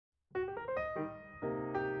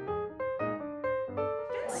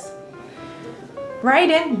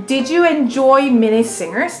Ryden, did you enjoy mini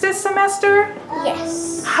singers this semester?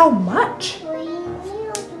 Yes. How much?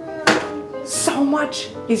 So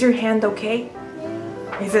much. Is your hand okay?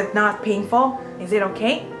 Is it not painful? Is it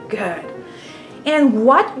okay? Good. And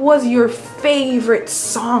what was your favorite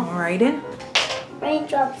song, Ryden?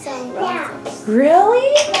 Raindrops on Roses.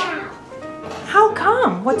 Really? Yeah. How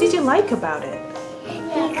come? What did you like about it?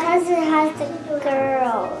 Because it has the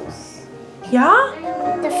girls. Yeah?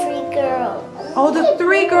 The 3 girls. Oh, the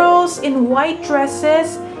 3 girls in white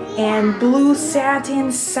dresses and blue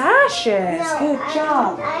satin sashes. Good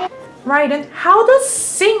job. Ryden, how does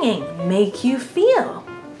singing make you feel?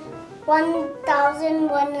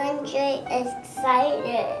 1,100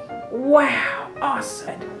 excited. Wow,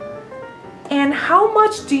 awesome. And how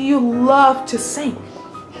much do you love to sing?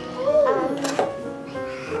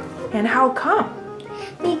 And how come?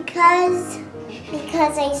 Because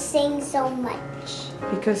I sing so much.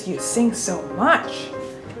 Because you sing so much.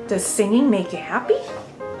 Does singing make you happy?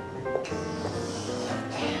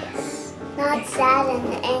 Not sad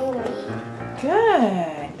and angry.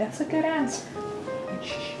 Good. That's a good answer.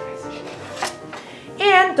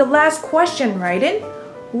 And the last question, Ryden.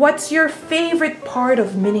 What's your favorite part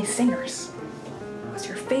of mini singers? What's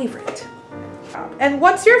your favorite? And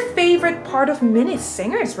what's your favorite part of mini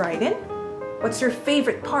singers, Ryden? What's your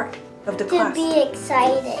favorite part of the class? To be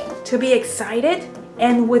excited. To be excited?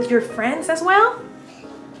 And with your friends as well?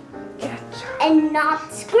 Good job. And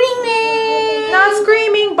not screaming. Not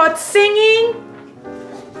screaming, but singing?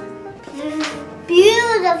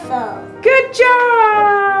 Beautiful. Good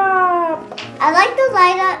job! I like the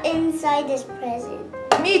light up inside this present.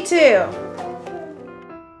 Me too.